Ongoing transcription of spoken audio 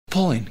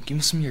Pauline, give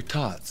me some of your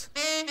tots.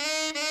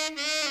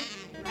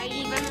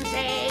 Raven's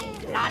egg,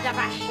 blood of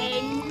a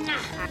hen,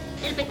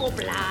 typical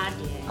blood.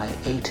 I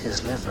ate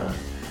his liver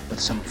with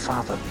some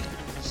fava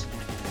beans.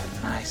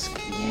 A nice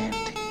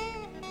Chianti.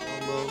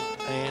 Combo,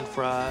 pan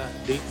fry,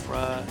 deep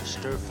fry,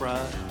 stir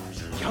fry.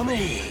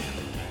 Yummy!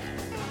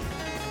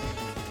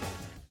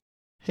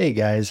 Hey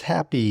guys,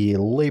 happy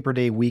Labor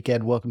Day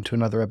weekend. Welcome to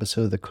another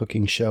episode of The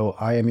Cooking Show.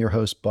 I am your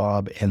host,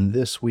 Bob, and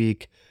this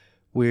week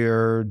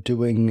we're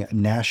doing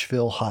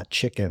Nashville hot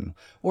chicken.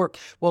 Or,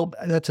 well,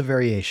 that's a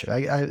variation.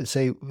 I would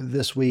say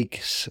this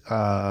week's,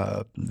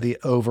 the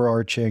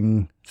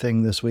overarching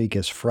thing this week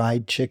is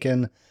fried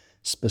chicken,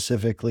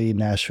 specifically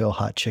Nashville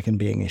hot chicken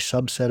being a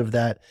subset of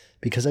that,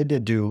 because I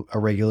did do a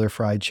regular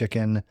fried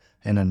chicken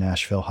and a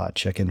Nashville hot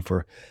chicken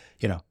for,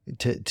 you know,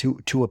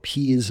 to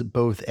appease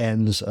both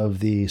ends of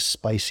the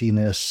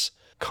spiciness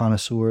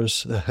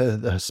connoisseurs,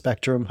 the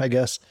spectrum, I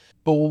guess.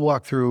 But we'll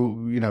walk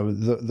through, you know,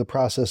 the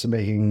process of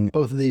making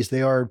both of these.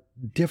 They are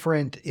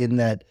different in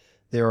that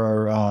there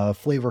are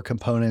flavor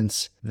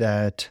components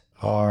that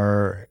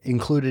are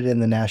included in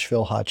the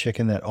Nashville hot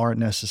chicken that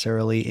aren't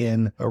necessarily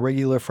in a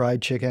regular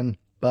fried chicken,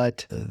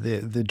 but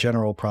the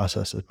general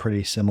process is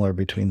pretty similar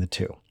between the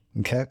two.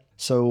 Okay,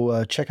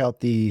 so check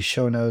out the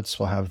show notes.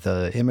 We'll have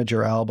the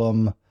Imager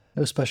album.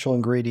 No special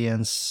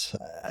ingredients.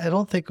 I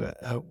don't think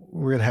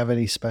we're going to have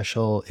any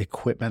special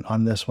equipment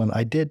on this one.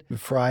 I did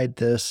fried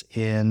this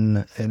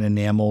in an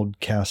enameled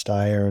cast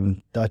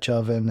iron Dutch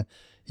oven.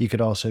 You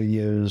could also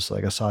use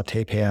like a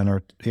saute pan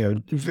or, you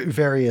know,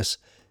 various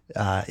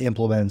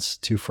implements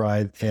to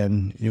fry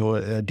in, you know,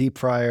 a deep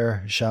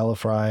fryer, shallow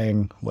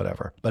frying,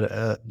 whatever.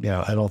 But, you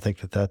know, I don't think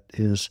that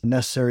is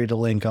necessary to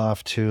link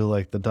off to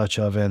like the Dutch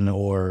oven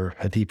or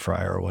a deep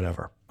fryer or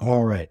whatever.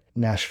 All right.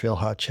 Nashville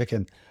hot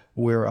chicken.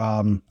 Where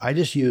I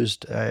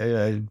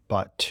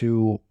bought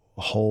 2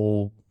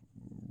 whole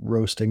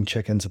roasting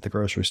chickens at the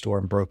grocery store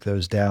and broke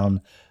those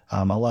down.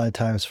 A lot of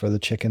times for the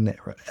chicken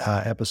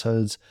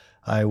episodes,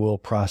 I will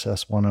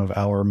process one of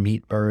our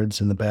meat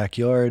birds in the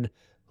backyard.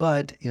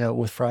 But, you know,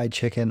 with fried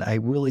chicken, I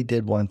really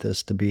did want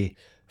this to be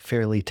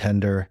fairly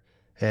tender.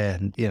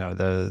 And, you know,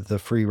 the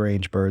free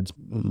range birds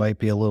might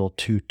be a little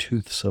too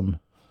toothsome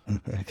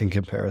in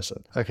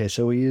comparison. Okay,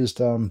 so we used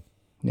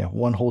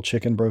 1 whole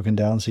chicken broken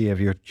down. So you have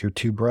your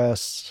 2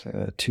 breasts,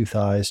 2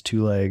 thighs,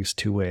 2 legs,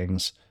 2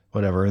 wings,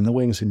 whatever. And the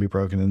wings can be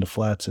broken into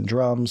flats and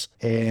drums.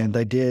 And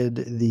I did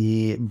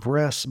the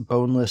breasts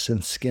boneless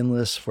and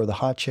skinless for the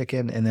hot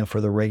chicken. And then for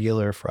the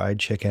regular fried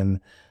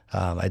chicken,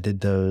 I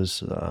did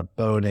those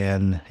bone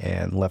in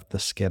and left the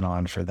skin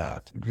on for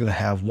that. We're going to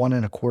have 1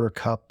 1/4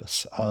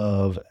 cups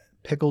of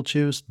pickle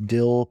juice,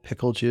 dill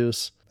pickle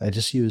juice. I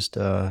just used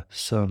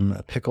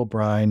some pickle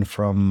brine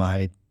from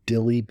my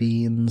dilly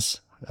beans.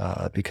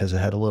 Because it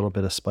had a little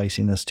bit of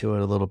spiciness to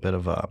it, a little bit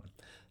of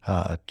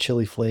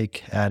chili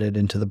flake added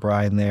into the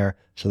brine there.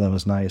 So that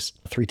was nice.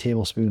 3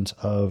 tablespoons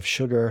of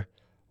sugar,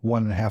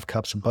 1 1/2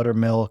 cups of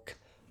buttermilk,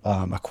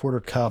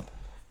 1/4 cup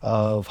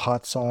of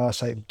hot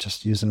sauce. I'm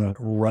just using a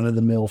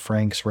run-of-the-mill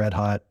Frank's Red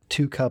Hot.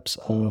 2 cups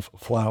of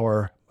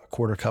flour,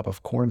 1/4 cup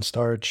of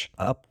cornstarch,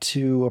 up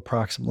to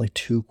approximately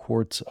 2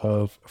 quarts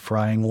of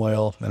frying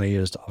oil. And I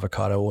used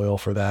avocado oil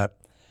for that.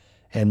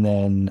 And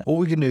then what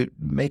we can do,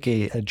 make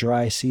a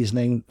dry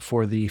seasoning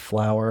for the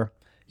flour.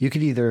 You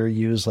could either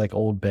use like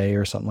Old Bay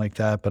or something like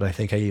that, but I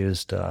think I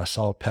used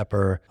salt,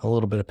 pepper, a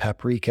little bit of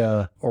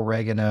paprika,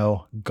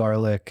 oregano,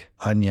 garlic,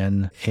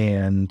 onion,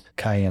 and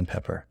cayenne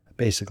pepper.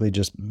 Basically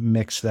just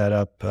mix that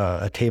up,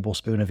 a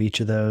tablespoon of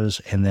each of those,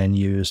 and then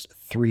used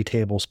 3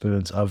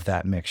 tablespoons of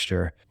that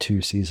mixture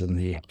to season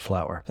the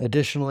flour.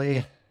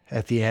 Additionally,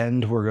 at the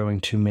end, we're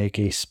going to make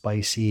a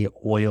spicy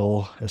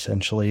oil,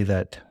 essentially,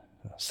 that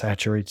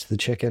saturates the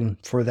chicken.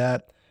 For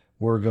that,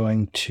 we're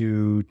going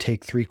to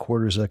take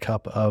 3/4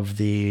 cup of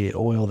the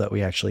oil that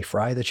we actually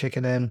fry the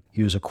chicken in,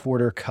 use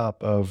 1/4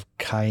 cup of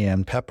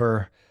cayenne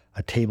pepper,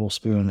 a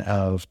tablespoon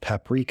of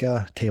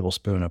paprika, a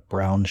tablespoon of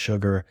brown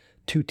sugar,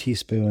 2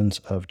 teaspoons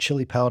of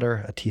chili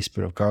powder, a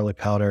teaspoon of garlic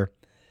powder,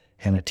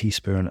 and a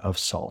teaspoon of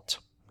salt.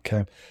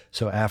 Okay,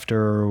 so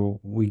after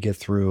we get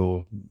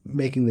through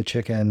making the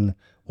chicken,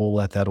 we'll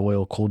let that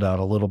oil cool down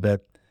a little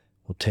bit.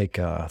 We'll take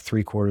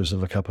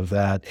 3/4 cup of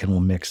that, and we'll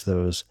mix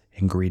those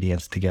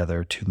ingredients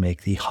together to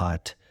make the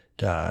hot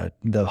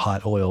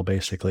oil,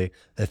 basically,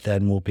 that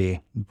then will be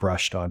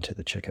brushed onto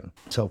the chicken.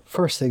 So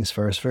first things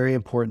first, very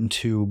important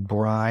to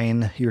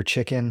brine your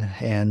chicken.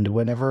 And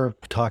whenever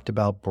I've talked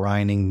about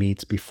brining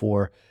meats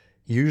before,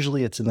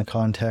 usually it's in the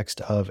context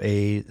of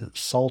a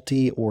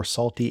salty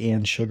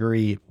and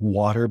sugary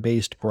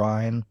water-based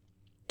brine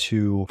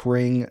to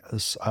bring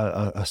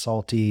a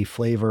salty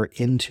flavor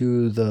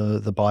into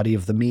the body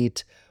of the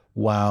meat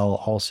while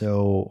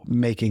also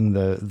making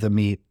the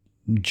meat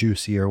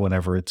juicier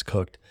whenever it's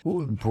cooked.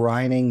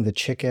 Brining the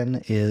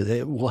chicken,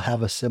 it will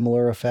have a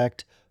similar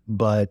effect,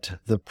 but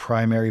the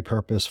primary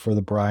purpose for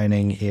the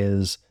brining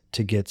is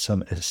to get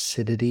some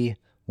acidity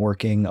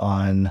working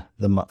on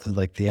the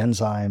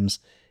enzymes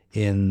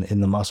in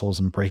the muscles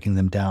and breaking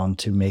them down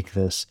to make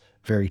this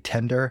very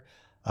tender.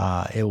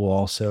 It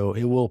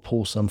will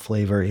pull some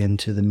flavor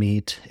into the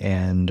meat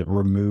and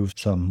remove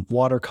some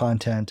water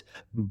content,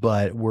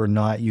 but we're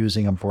not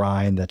using a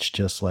brine that's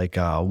just like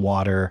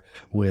water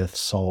with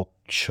salt,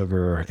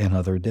 sugar, and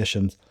other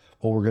additions.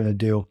 What we're going to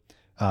do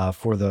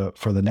for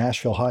the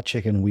Nashville hot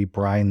chicken, we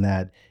brine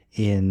that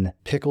in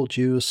pickle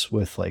juice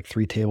with like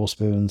 3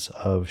 tablespoons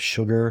of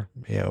sugar,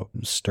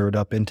 stirred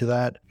up into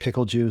that.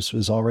 Pickle juice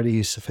is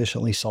already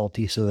sufficiently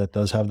salty, so that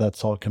does have that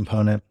salt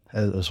component,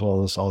 as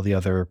well as all the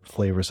other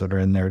flavors that are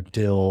in there: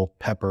 dill,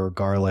 pepper,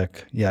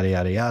 garlic, yada,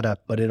 yada, yada.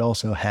 But it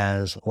also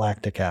has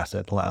lactic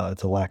acid.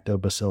 It's a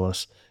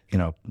lactobacillus,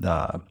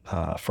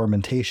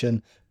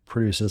 fermentation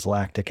produces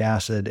lactic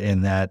acid,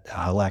 and that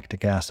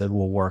lactic acid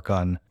will work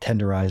on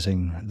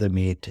tenderizing the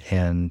meat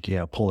and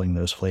pulling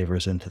those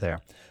flavors into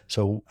there.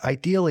 So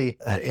ideally,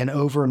 an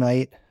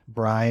overnight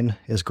brine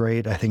is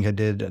great. I think I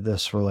did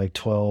this for like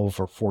 12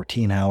 or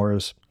 14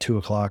 hours, 2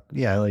 o'clock.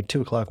 Yeah, like 2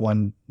 o'clock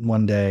one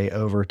day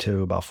over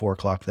to about 4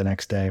 o'clock the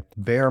next day.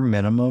 Bare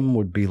minimum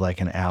would be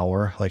like an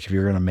hour. Like if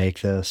you're going to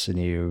make this and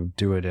you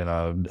do it in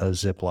a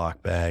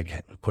Ziploc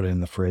bag, put it in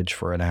the fridge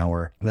for an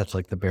hour, that's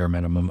like the bare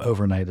minimum.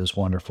 Overnight is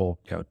wonderful.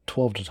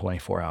 12 to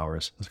 24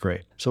 hours is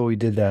great. So what we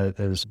did that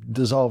is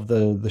dissolve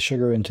the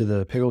sugar into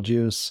the pickle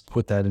juice,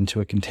 put that into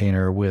a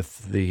container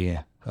with the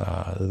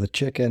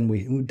chicken.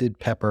 We did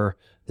pepper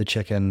the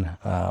chicken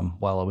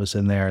while it was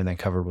in there, and then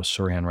covered with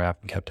saran wrap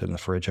and kept it in the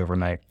fridge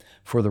overnight.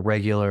 For the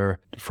regular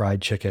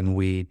fried chicken,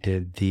 we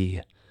did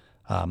the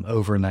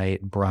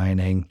overnight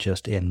brining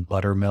just in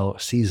buttermilk,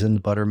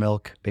 seasoned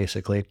buttermilk,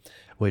 basically,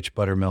 which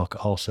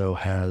buttermilk also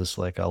has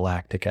like a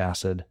lactic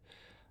acid,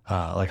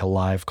 like a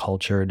live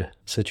cultured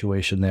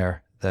situation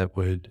there that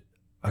would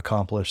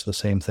accomplish the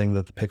same thing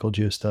that the pickle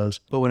juice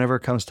does. But whenever it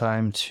comes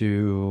time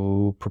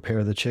to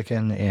prepare the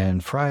chicken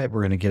and fry it,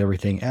 we're going to get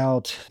everything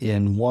out.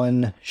 In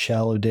one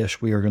shallow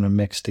dish, we are going to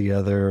mix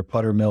together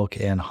buttermilk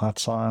and hot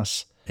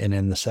sauce. And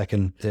in the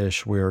second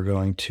dish, we're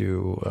going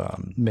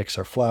to mix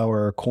our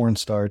flour,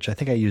 cornstarch. I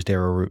think I used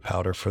arrowroot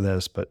powder for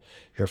this, but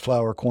your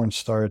flour,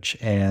 cornstarch,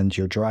 and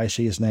your dry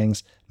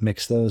seasonings,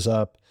 mix those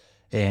up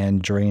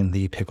and drain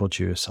the pickle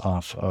juice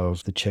off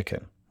of the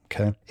chicken.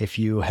 Okay. If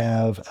you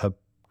have a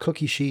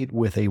cookie sheet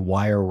with a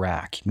wire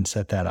rack, you can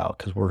set that out,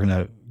 because we're going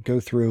to go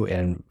through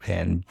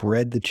and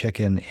bread the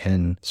chicken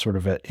in sort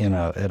of in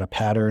a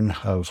pattern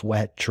of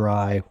wet,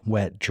 dry,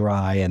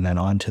 and then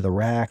onto the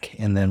rack.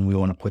 And then we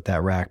want to put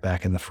that rack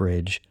back in the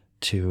fridge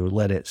to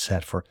let it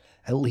set for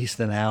at least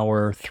an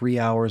hour. 3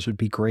 hours would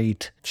be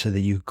great, so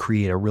that you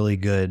create a really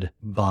good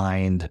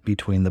bind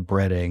between the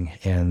breading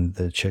and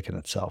the chicken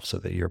itself, so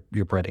that your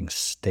breading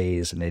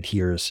stays and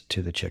adheres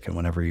to the chicken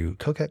whenever you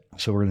cook it.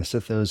 So we're going to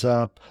set those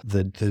up.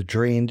 The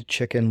drained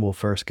chicken will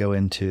first go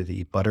into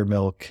the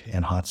buttermilk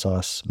and hot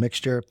sauce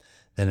mixture.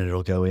 Then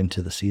it'll go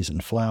into the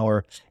seasoned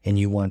flour, and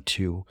you want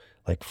to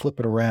like flip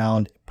it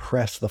around,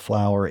 press the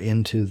flour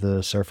into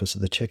the surface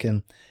of the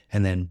chicken,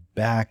 and then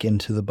back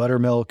into the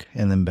buttermilk,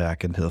 and then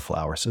back into the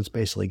flour. So it's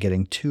basically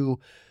getting two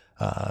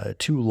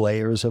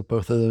layers of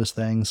both of those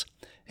things,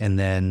 and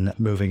then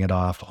moving it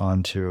off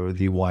onto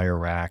the wire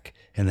rack,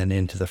 and then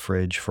into the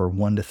fridge for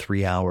 1 to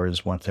 3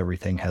 hours once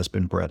everything has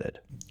been breaded.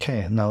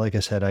 Okay, now like I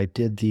said, I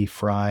did the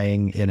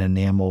frying in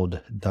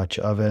enameled Dutch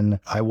oven.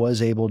 I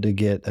was able to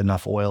get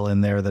enough oil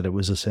in there that it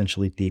was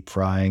essentially deep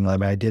frying. I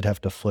mean, I did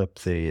have to flip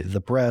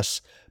the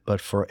breasts, but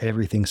for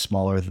everything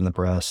smaller than the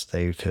breasts,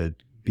 they could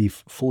be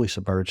fully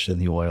submerged in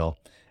the oil,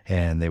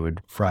 and they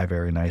would fry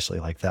very nicely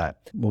like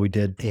that. What we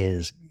did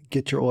is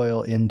get your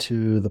oil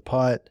into the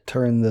pot,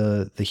 turn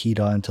the heat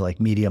on to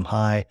like medium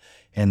high,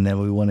 and then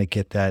we want to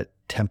get that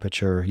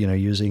temperature,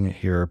 using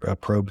your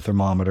probe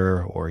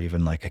thermometer or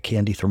even like a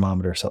candy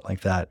thermometer or something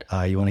like that.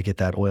 You want to get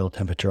that oil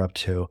temperature up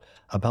to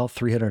about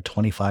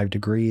 325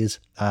 degrees.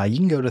 You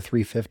can go to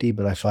 350,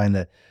 but I find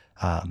that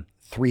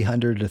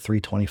 300 to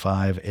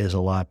 325 is a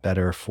lot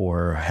better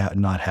for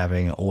not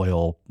having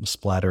oil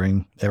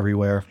splattering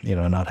everywhere,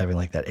 not having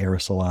like that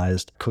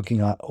aerosolized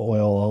cooking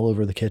oil all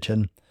over the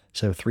kitchen.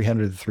 So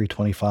 300 to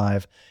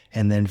 325,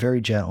 and then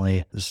very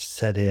gently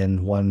set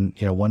in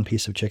one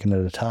piece of chicken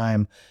at a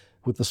time.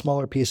 With the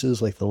smaller pieces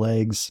like the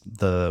legs,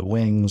 the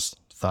wings,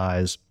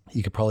 thighs,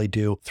 you could probably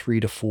do 3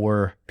 to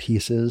 4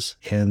 pieces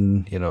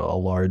in, a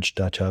large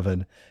Dutch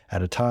oven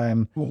at a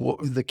time.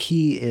 The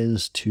key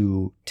is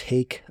to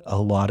take a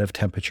lot of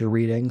temperature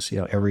readings,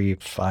 every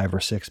 5 or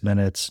 6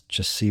 minutes,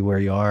 just see where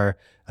you are,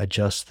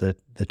 adjust the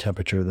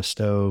temperature of the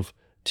stove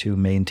to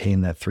maintain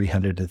that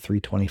 300 to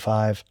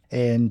 325.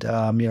 And,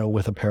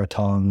 with a pair of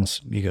tongs,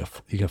 you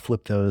can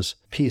flip those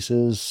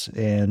pieces,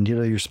 and,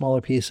 your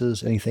smaller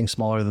pieces, anything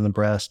smaller than the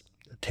breast,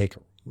 take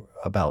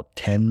about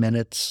 10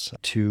 minutes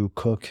to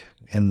cook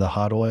in the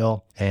hot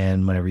oil.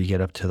 And whenever you get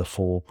up to the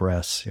full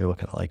breasts, you're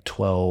looking at like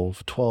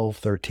 12,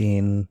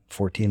 13,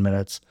 14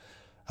 minutes.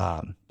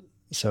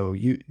 So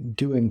you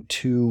doing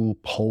 2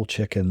 whole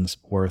chickens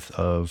worth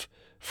of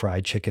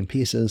fried chicken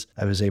pieces,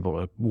 I was able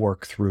to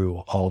work through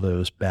all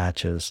those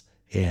batches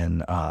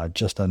in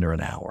just under an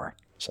hour.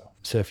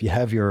 So if you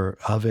have your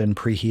oven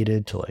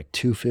preheated to like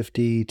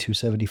 250,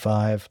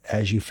 275,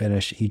 as you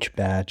finish each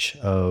batch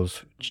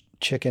of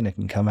chicken, it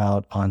can come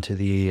out onto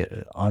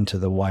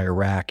the wire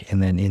rack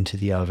and then into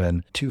the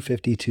oven.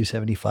 250,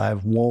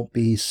 275 won't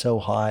be so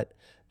hot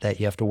that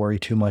you have to worry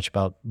too much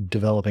about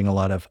developing a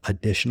lot of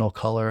additional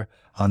color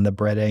on the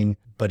breading,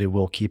 but it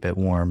will keep it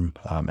warm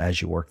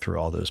as you work through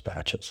all those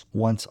batches.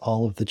 Once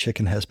all of the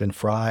chicken has been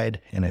fried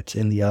and it's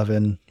in the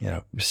oven,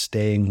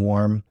 staying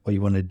warm, what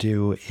you want to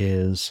do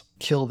is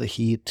kill the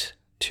heat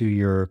to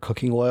your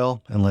cooking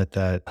oil and let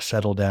that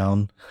settle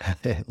down.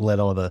 Let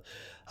all the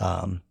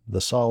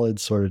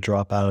solids sort of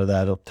drop out of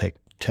that. It'll take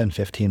 10,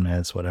 15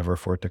 minutes, whatever,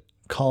 for it to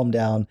calm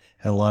down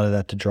and a lot of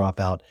that to drop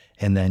out.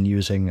 And then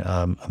using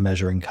a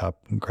measuring cup,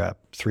 grab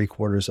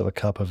 3/4 of a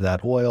cup of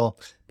that oil,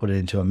 put it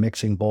into a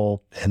mixing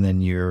bowl, and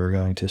then you're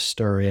going to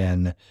stir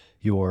in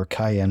your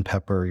cayenne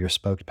pepper, your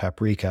smoked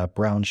paprika,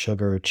 brown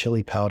sugar,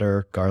 chili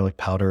powder, garlic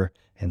powder,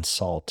 and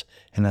salt.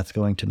 And that's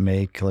going to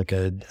make like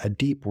a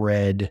deep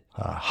red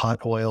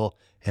hot oil.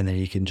 And then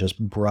you can just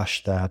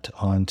brush that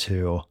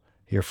onto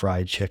your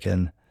fried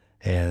chicken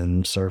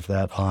and serve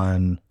that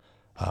on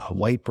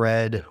white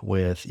bread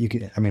with, you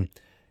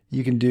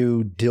can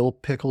do dill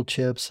pickle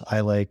chips. I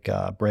like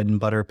bread and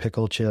butter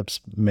pickle chips,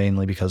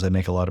 mainly because I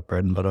make a lot of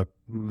bread and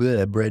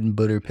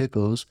butter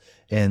pickles,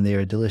 and they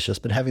are delicious.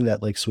 But having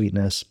that like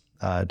sweetness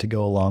to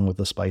go along with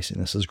the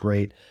spiciness is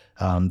great.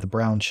 The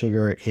brown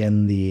sugar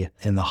in the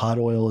hot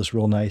oil is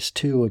real nice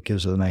too. It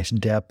gives it a nice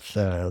depth,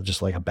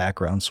 just like a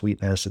background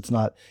sweetness.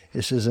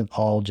 This isn't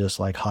all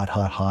just like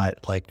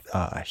hot, like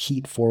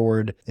heat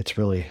forward. It's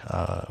really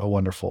a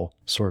wonderful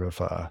sort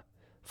of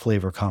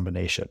flavor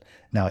combination.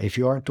 Now, if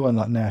you aren't doing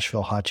the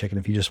Nashville hot chicken,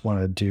 if you just want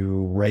to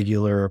do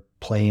regular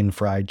plain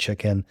fried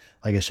chicken,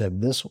 like I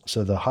said,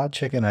 so the hot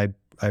chicken,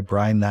 I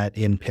brine that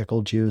in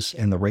pickle juice,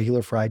 and the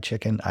regular fried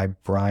chicken, I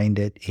brined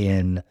it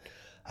in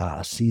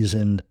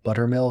seasoned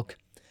buttermilk.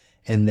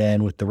 And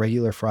then with the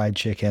regular fried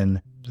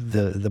chicken,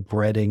 the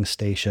breading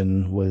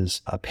station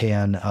was a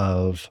pan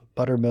of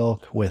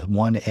buttermilk with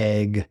 1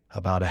 egg,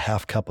 about a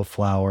 1/2 cup of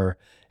flour,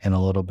 and a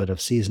little bit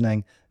of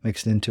seasoning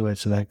mixed into it.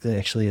 So that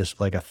actually is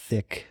like a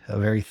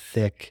very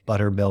thick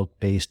buttermilk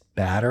based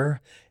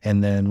batter.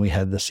 And then we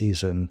had the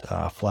seasoned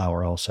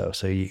flour also.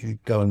 So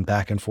going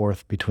back and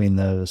forth between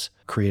those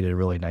created a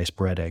really nice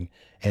breading.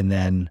 And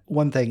then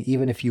one thing,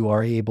 even if you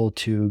are able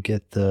to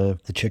get the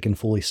chicken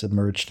fully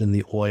submerged in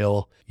the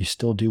oil, you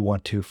still do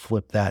want to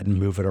flip that and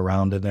move it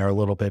around in there a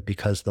little bit,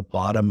 because the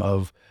bottom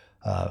of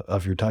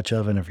your Dutch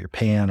oven, of your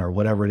pan or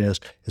whatever it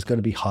is going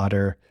to be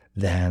hotter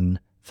than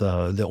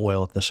the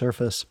oil at the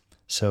surface.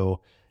 So,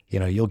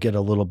 you'll get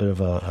a little bit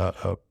of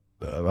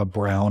a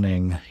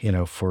browning,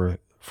 for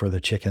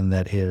the chicken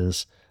that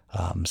is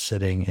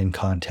sitting in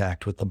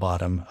contact with the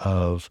bottom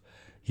of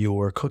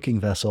your cooking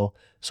vessel.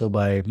 So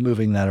by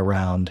moving that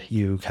around,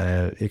 you kind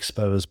of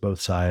expose both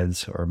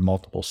sides or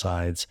multiple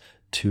sides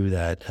to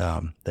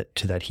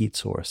that heat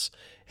source,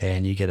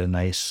 and you get a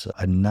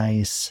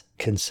nice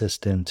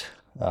consistent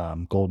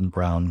golden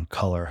brown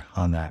color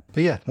on that.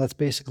 But yeah, that's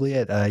basically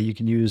it. You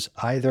can use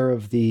either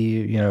of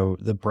the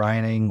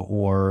brining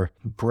or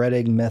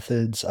breading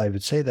methods. I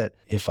would say that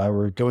if I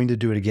were going to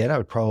do it again, I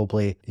would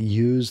probably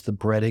use the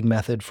breading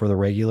method for the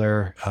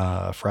regular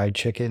fried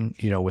chicken,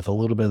 with a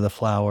little bit of the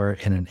flour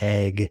and an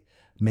egg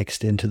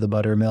mixed into the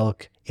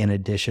buttermilk, in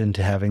addition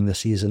to having the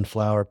seasoned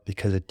flour,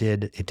 because it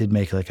did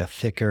make like a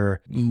thicker,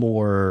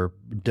 more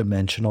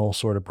dimensional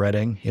sort of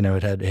breading.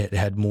 It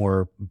had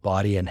more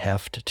body and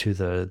heft to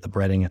the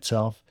breading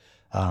itself.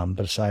 But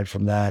aside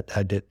from that,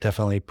 I did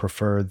definitely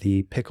prefer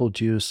the pickle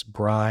juice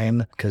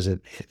brine, because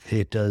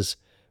it does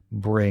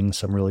bring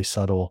some really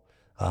subtle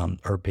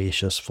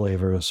herbaceous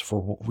flavors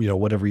for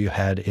whatever you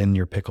had in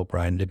your pickle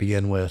brine to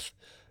begin with.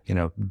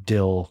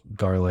 Dill,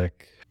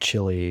 garlic,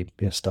 chili,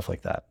 stuff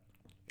like that.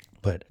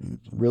 But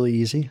really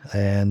easy,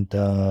 and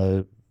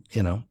it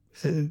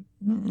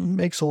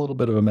makes a little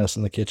bit of a mess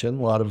in the kitchen.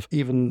 A lot of,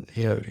 even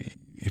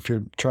if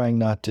you're trying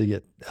not to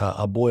get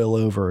a boil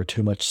over or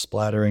too much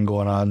splattering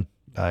going on,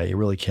 you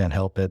really can't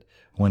help it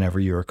whenever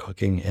you are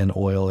cooking in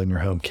oil in your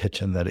home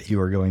kitchen, that you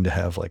are going to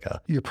have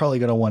you're probably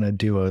going to want to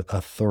do a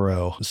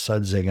thorough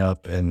sudsing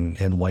up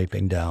and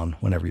wiping down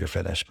whenever you're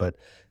finished. But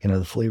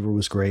the flavor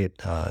was great.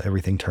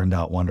 Everything turned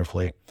out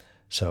wonderfully.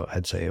 So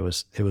I'd say it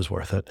was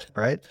worth it.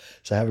 All right.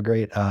 So have a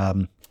great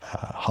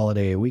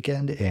holiday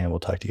weekend, and we'll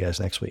talk to you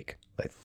guys next week. Bye.